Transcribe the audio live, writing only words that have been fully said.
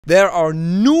There are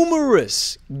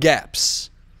numerous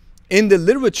gaps in the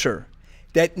literature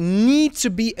that need to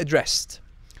be addressed.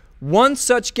 One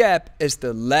such gap is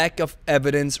the lack of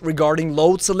evidence regarding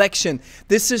load selection.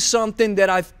 This is something that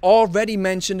I've already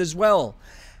mentioned as well.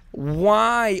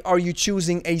 Why are you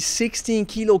choosing a 16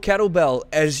 kilo kettlebell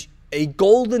as a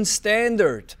golden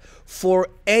standard for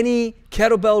any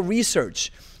kettlebell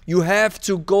research? You have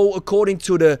to go according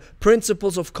to the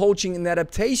principles of coaching and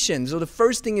adaptation. So the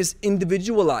first thing is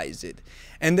individualize it.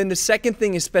 And then the second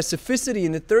thing is specificity.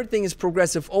 And the third thing is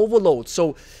progressive overload.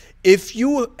 So if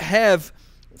you have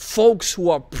folks who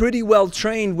are pretty well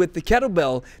trained with the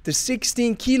kettlebell, the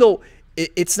 16 kilo,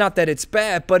 it's not that it's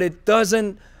bad, but it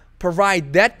doesn't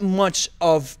provide that much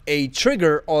of a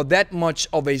trigger or that much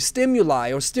of a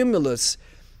stimuli or stimulus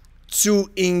to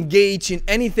engage in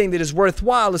anything that is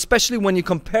worthwhile, especially when you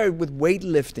compare it with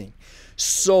weightlifting.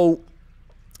 So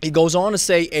he goes on to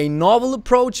say a novel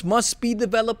approach must be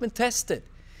developed and tested.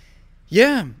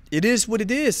 Yeah, it is what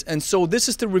it is. And so this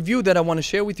is the review that I want to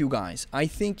share with you guys. I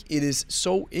think it is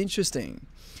so interesting.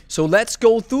 So let's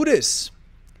go through this.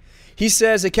 He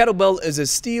says a kettlebell is a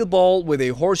steel ball with a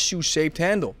horseshoe-shaped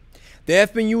handle. They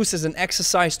have been used as an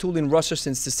exercise tool in Russia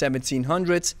since the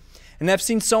 1700s and have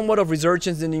seen somewhat of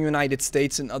resurgence in the United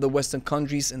States and other Western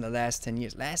countries in the last 10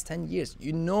 years. Last 10 years,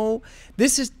 you know,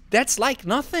 that's like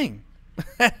nothing.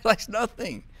 That's like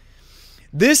nothing.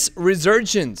 This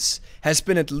resurgence has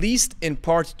been at least in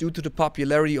part due to the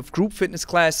popularity of group fitness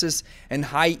classes and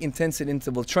high-intensity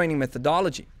interval training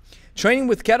methodology. Training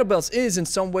with kettlebells is in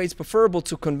some ways preferable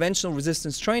to conventional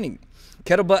resistance training.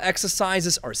 Kettlebell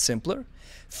exercises are simpler.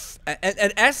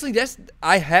 And actually,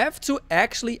 I have to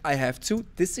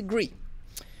disagree.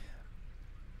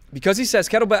 Because he says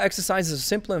kettlebell exercises are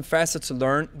simpler and faster to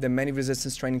learn than many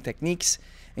resistance training techniques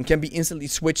and can be instantly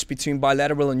switched between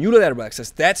bilateral and unilateral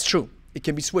exercise. That's true. It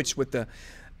can be switched with the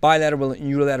bilateral and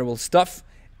unilateral stuff,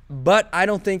 but I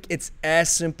don't think it's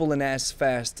as simple and as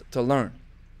fast to learn,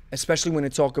 especially when you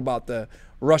talk about the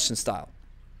Russian style.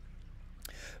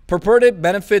 Purported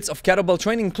benefits of kettlebell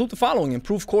training include the following: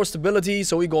 improved core stability.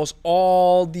 So he goes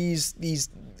all the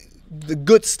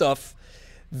good stuff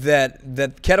that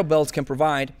kettlebells can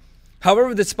provide.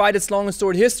 However, despite its long and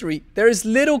storied history, there is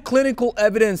little clinical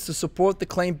evidence to support the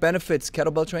claimed benefits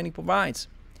kettlebell training provides.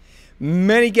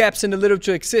 Many gaps in the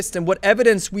literature exist, and what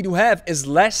evidence we do have is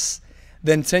less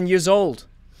than 10 years old.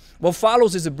 What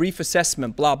follows is a brief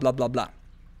assessment, blah, blah, blah, blah,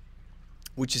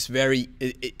 which is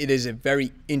it is a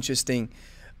very interesting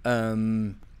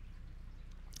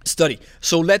study.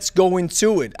 So let's go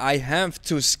into it. I have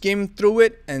to skim through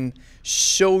it and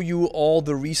show you all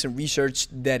the recent research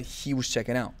that he was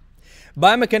checking out.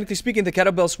 Biomechanically speaking, the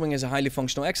kettlebell swing is a highly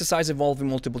functional exercise involving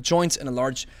multiple joints and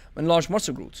large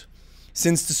muscle groups.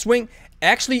 Since the swing,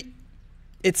 actually,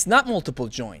 it's not multiple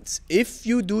joints. If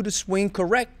you do the swing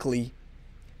correctly,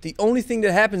 the only thing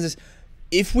that happens is,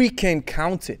 if we can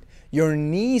count it, your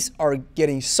knees are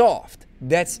getting soft.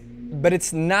 But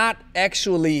it's not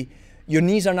actually, your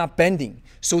knees are not bending.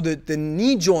 So the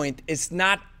knee joint is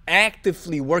not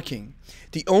actively working.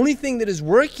 The only thing that is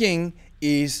working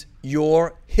is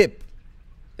your hip.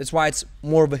 That's why it's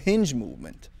more of a hinge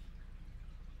movement.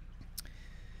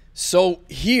 So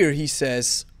here he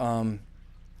says,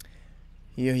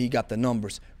 here he got the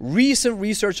numbers. Recent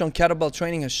research on kettlebell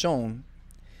training has shown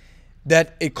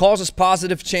that it causes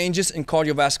positive changes in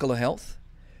cardiovascular health,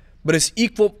 but is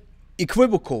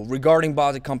equivocal regarding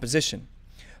body composition.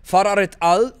 Farrar et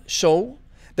al. Show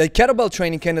that kettlebell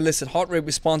training can elicit heart rate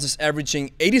responses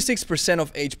averaging 86%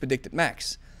 of age predicted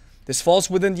max. This falls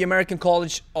within the American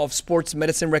College of Sports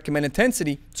Medicine recommended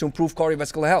intensity to improve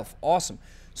cardiovascular health. Awesome.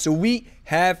 So we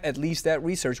have at least that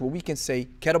research where we can say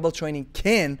kettlebell training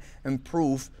can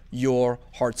improve your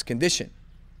heart's condition.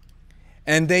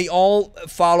 And they all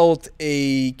followed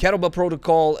a kettlebell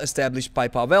protocol established by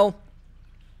Pavel.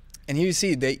 And here you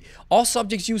see, all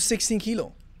subjects use 16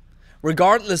 kilo,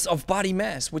 regardless of body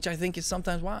mass, which I think is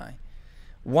sometimes why.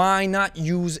 Why not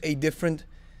use a different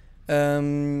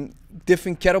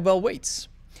kettlebell weights?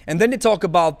 And then they talk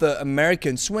about the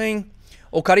American swing.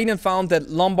 Okarinen found that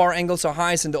lumbar angles are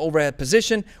highest in the overhead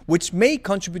position, which may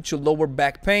contribute to lower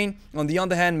back pain. On the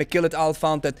other hand, McGill et al.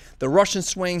 Found that the Russian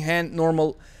swing had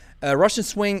normal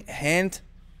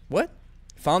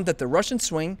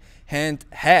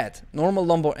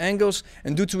lumbar angles,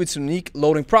 and due to its unique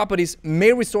loading properties,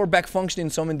 may restore back function in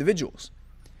some individuals.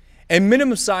 A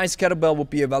minimum size kettlebell would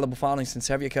be available following, since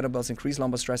heavier kettlebells increase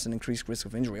lumbar stress and increase risk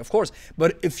of injury. Of course,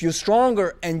 but if you're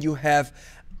stronger and you have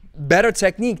better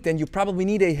technique, then you probably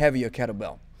need a heavier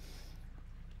kettlebell.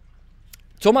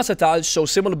 Thomas et al. Show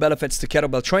similar benefits to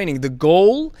kettlebell training. The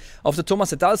goal of the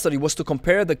Thomas et al. Study was to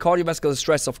compare the cardiovascular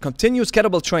stress of continuous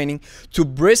kettlebell training to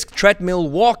brisk treadmill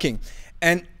walking.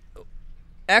 And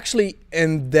actually,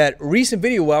 in that recent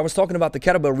video where I was talking about the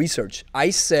kettlebell research, I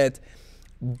said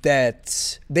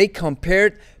that they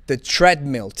compared the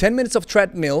treadmill. 10 minutes of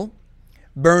treadmill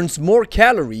burns more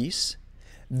calories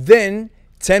than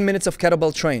 10 minutes of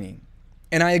kettlebell training.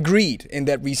 And I agreed in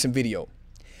that recent video.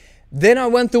 Then I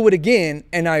went through it again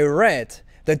and I read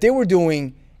that they were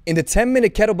doing in the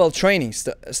 10-minute kettlebell training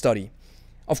study.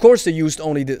 Of course, they used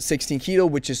only the 16 kilo,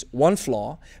 which is one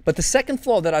flaw. But the second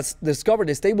flaw that I discovered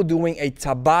is they were doing a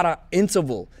Tabata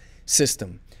interval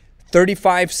system.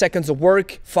 35 seconds of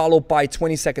work followed by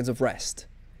 20 seconds of rest.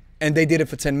 And they did it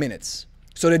for 10 minutes.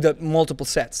 So they did multiple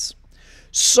sets.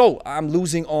 So I'm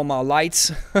losing all my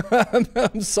lights.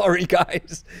 I'm sorry,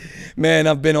 guys. Man,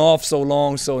 I've been off so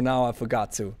long, so now I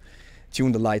forgot to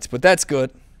tune the lights. But that's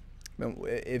good.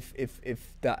 If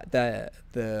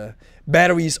the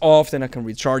battery is off, then I can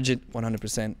recharge it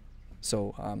 100%.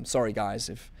 So I'm sorry, guys,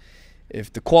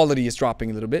 if the quality is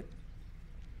dropping a little bit.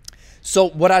 So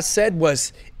what I said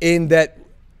was in that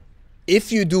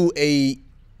if you do a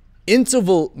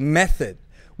interval method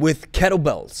with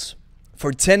kettlebells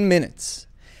for 10 minutes,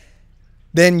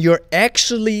 then you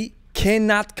actually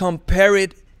cannot compare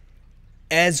it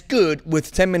as good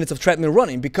with 10 minutes of treadmill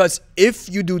running, because if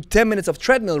you do 10 minutes of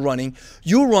treadmill running,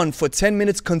 you run for 10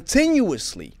 minutes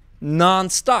continuously,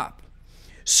 non-stop.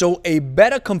 So a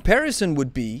better comparison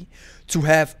would be to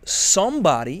have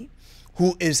somebody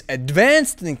who is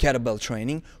advanced in kettlebell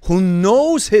training, who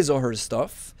knows his or her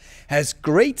stuff, has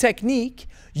great technique,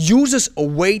 uses a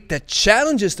weight that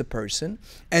challenges the person,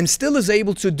 and still is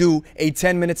able to do a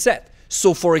 10-minute set.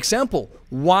 So for example,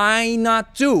 why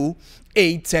not do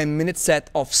a 10-minute set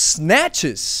of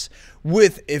snatches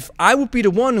with, if I would be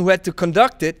the one who had to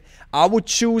conduct it, I would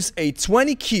choose a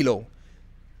 20 kilo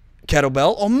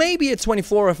kettlebell, or maybe a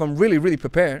 24 if I'm really, really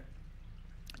prepared.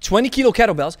 20 kilo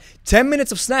kettlebells, 10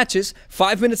 minutes of snatches,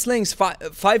 5 minutes slings,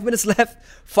 5 minutes left,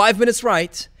 5 minutes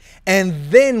right. And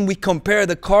then we compare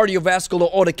the cardiovascular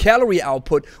or the calorie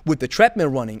output with the treadmill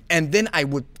running. And then I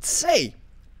would say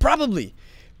probably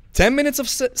 10 minutes of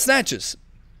snatches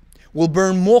will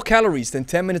burn more calories than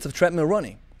 10 minutes of treadmill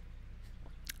running.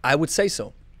 I would say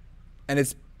so. And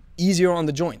it's easier on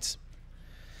the joints.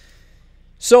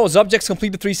 So subjects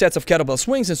completed 3 sets of kettlebell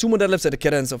swings and sumo deadlifts at a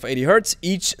cadence of 80 Hertz.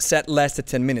 Each set lasted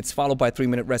 10 minutes, followed by a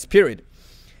 3-minute rest period.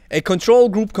 A control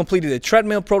group completed a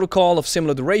treadmill protocol of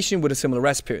similar duration with a similar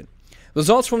rest period.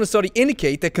 Results from the study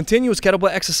indicate that continuous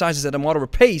kettlebell exercises at a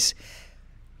moderate pace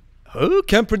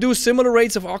can produce similar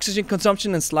rates of oxygen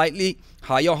consumption and slightly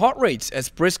higher heart rates as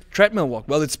brisk treadmill walk.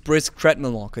 Well, it's brisk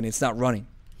treadmill walk and it's not running.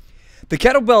 The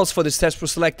kettlebells for this test were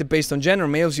selected based on gender.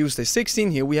 Males used a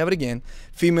 16, here we have it again.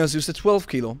 Females used a 12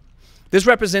 kilo. This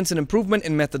represents an improvement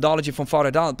in methodology from far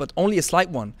down, but only a slight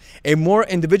one. A more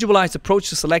individualized approach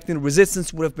to selecting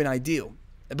resistance would have been ideal.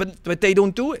 But they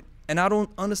don't do it, and I don't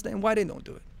understand why they don't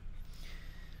do it.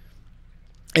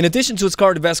 In addition to its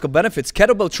cardiovascular benefits,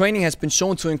 kettlebell training has been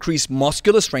shown to increase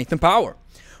muscular strength and power.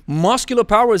 Muscular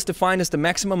power is defined as the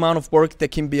maximum amount of work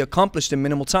that can be accomplished in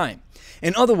minimal time.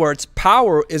 In other words,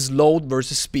 power is load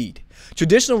versus speed.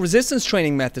 Traditional resistance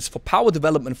training methods for power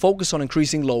development focus on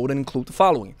increasing load and include the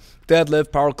following: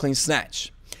 deadlift, power clean,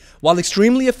 snatch. While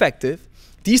extremely effective,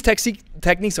 these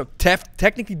techniques are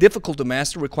technically difficult to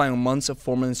master, requiring months of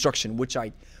formal instruction, which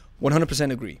I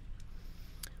 100% agree.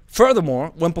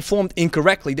 Furthermore, when performed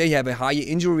incorrectly, they have a higher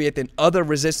injury rate than other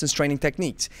resistance training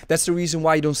techniques. That's the reason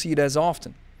why you don't see it as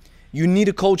often. You need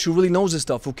a coach who really knows this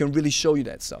stuff, who can really show you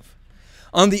that stuff.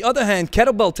 On the other hand,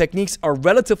 kettlebell techniques are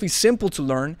relatively simple to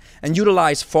learn and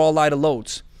utilize far lighter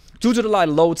loads. Due to the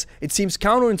lighter loads, it seems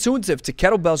counterintuitive to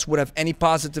kettlebells would have any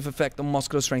positive effect on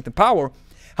muscular strength and power.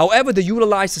 However, they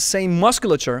utilize the same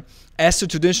musculature as the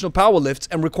traditional power lifts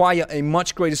and require a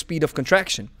much greater speed of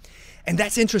contraction. And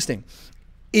that's interesting.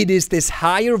 It is this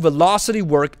higher velocity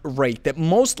work rate that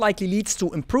most likely leads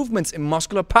to improvements in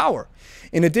muscular power.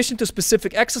 In addition to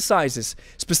specific exercises,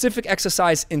 specific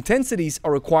exercise intensities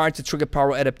are required to trigger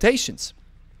power adaptations.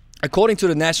 According to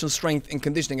the National Strength and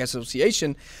Conditioning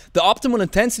Association, the optimal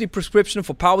intensity prescription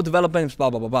for power development is blah,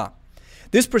 blah, blah, blah.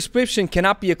 This prescription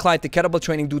cannot be applied to kettlebell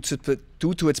training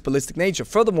due to its ballistic nature.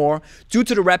 Furthermore, due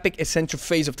to the rapid eccentric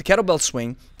phase of the kettlebell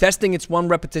swing, testing its 1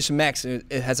 repetition max, it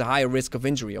has a higher risk of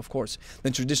injury, of course,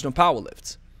 than traditional power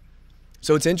lifts.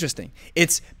 So it's interesting.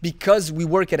 It's because we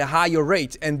work at a higher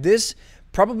rate, and this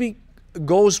probably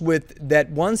goes with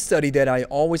that one study that I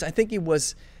think it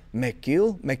was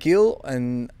McGill,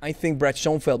 and I think Brad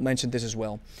Schoenfeld mentioned this as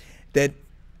well, that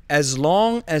as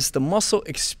long as the muscle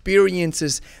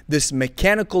experiences this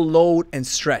mechanical load and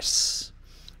stress,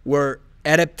 where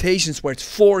adaptations, where it's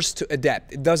forced to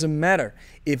adapt. It doesn't matter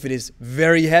if it is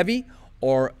very heavy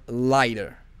or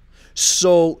lighter.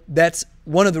 So that's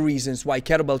one of the reasons why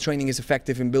kettlebell training is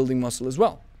effective in building muscle as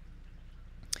well.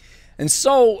 And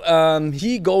so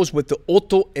he goes with the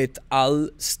Otto et al.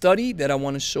 Study that I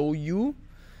want to show you,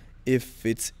 if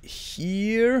it's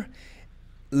here.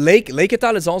 Lake et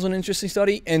al. Is also an interesting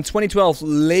study. In 2012,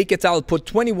 Lake et al. Put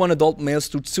 21 adult males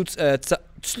through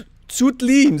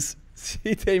Zutlins.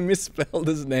 See, they misspelled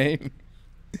his name.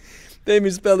 They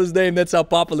misspelled his name. That's how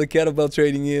popular kettlebell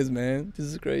training is, man. This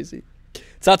is crazy.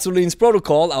 Tsatsouline's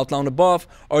protocol, outlined above,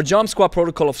 or jump squat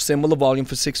protocol of similar volume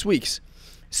for 6 weeks.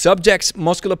 Subjects'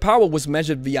 muscular power was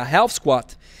measured via half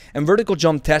squat and vertical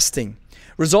jump testing.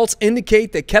 Results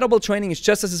indicate that kettlebell training is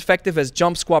just as effective as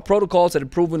jump squat protocols at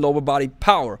improving lower body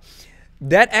power.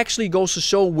 That actually goes to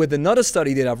show with another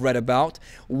study that I've read about,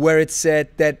 where it said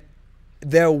that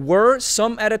there were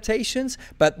some adaptations,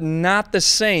 but not the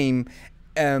same.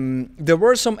 There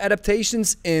were some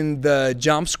adaptations in the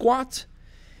jump squat,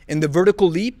 in the vertical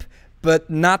leap, but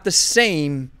not the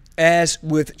same as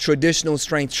with traditional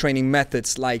strength training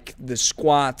methods like the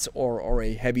squat or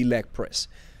a heavy leg press.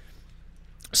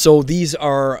 So these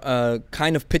are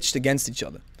kind of pitched against each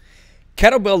other.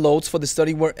 Kettlebell loads for the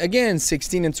study were again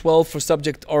 16 and 12 for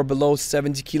subject or below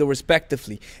 70 kilo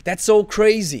respectively. That's so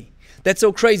crazy. That's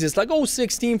so crazy. It's like, oh,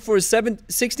 16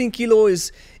 kilo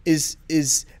is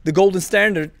the golden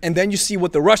standard. And then you see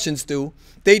what the Russians do.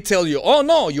 They tell you, oh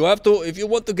no, you have to, if you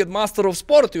want to get master of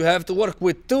sport, you have to work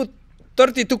with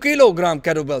 32 kilogram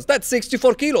kettlebells. That's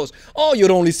 64 kilos. Oh,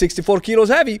 you're only 64 kilos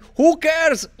heavy. Who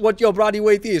cares what your body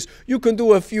weight is? You can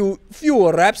do a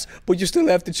fewer reps, but you still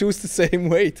have to choose the same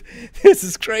weight. This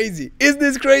is crazy. Isn't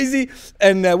this crazy?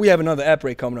 And we have another app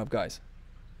break coming up, guys.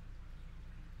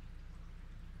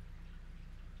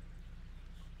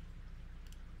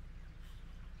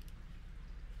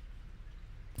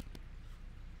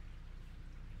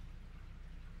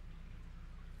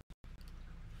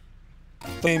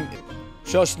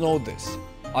 Just know this,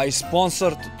 I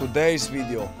sponsored today's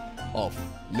video of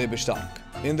Lebe Stark.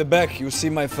 In the back you see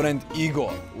my friend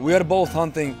Igor. We are both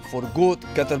hunting for good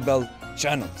kettlebell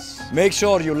channels. Make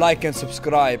sure you like and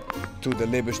subscribe to the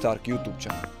Lebe Stark YouTube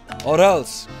channel. Or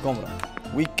else, comrade,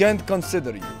 we can't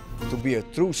consider you to be a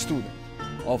true student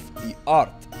of the art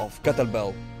of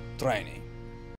kettlebell training.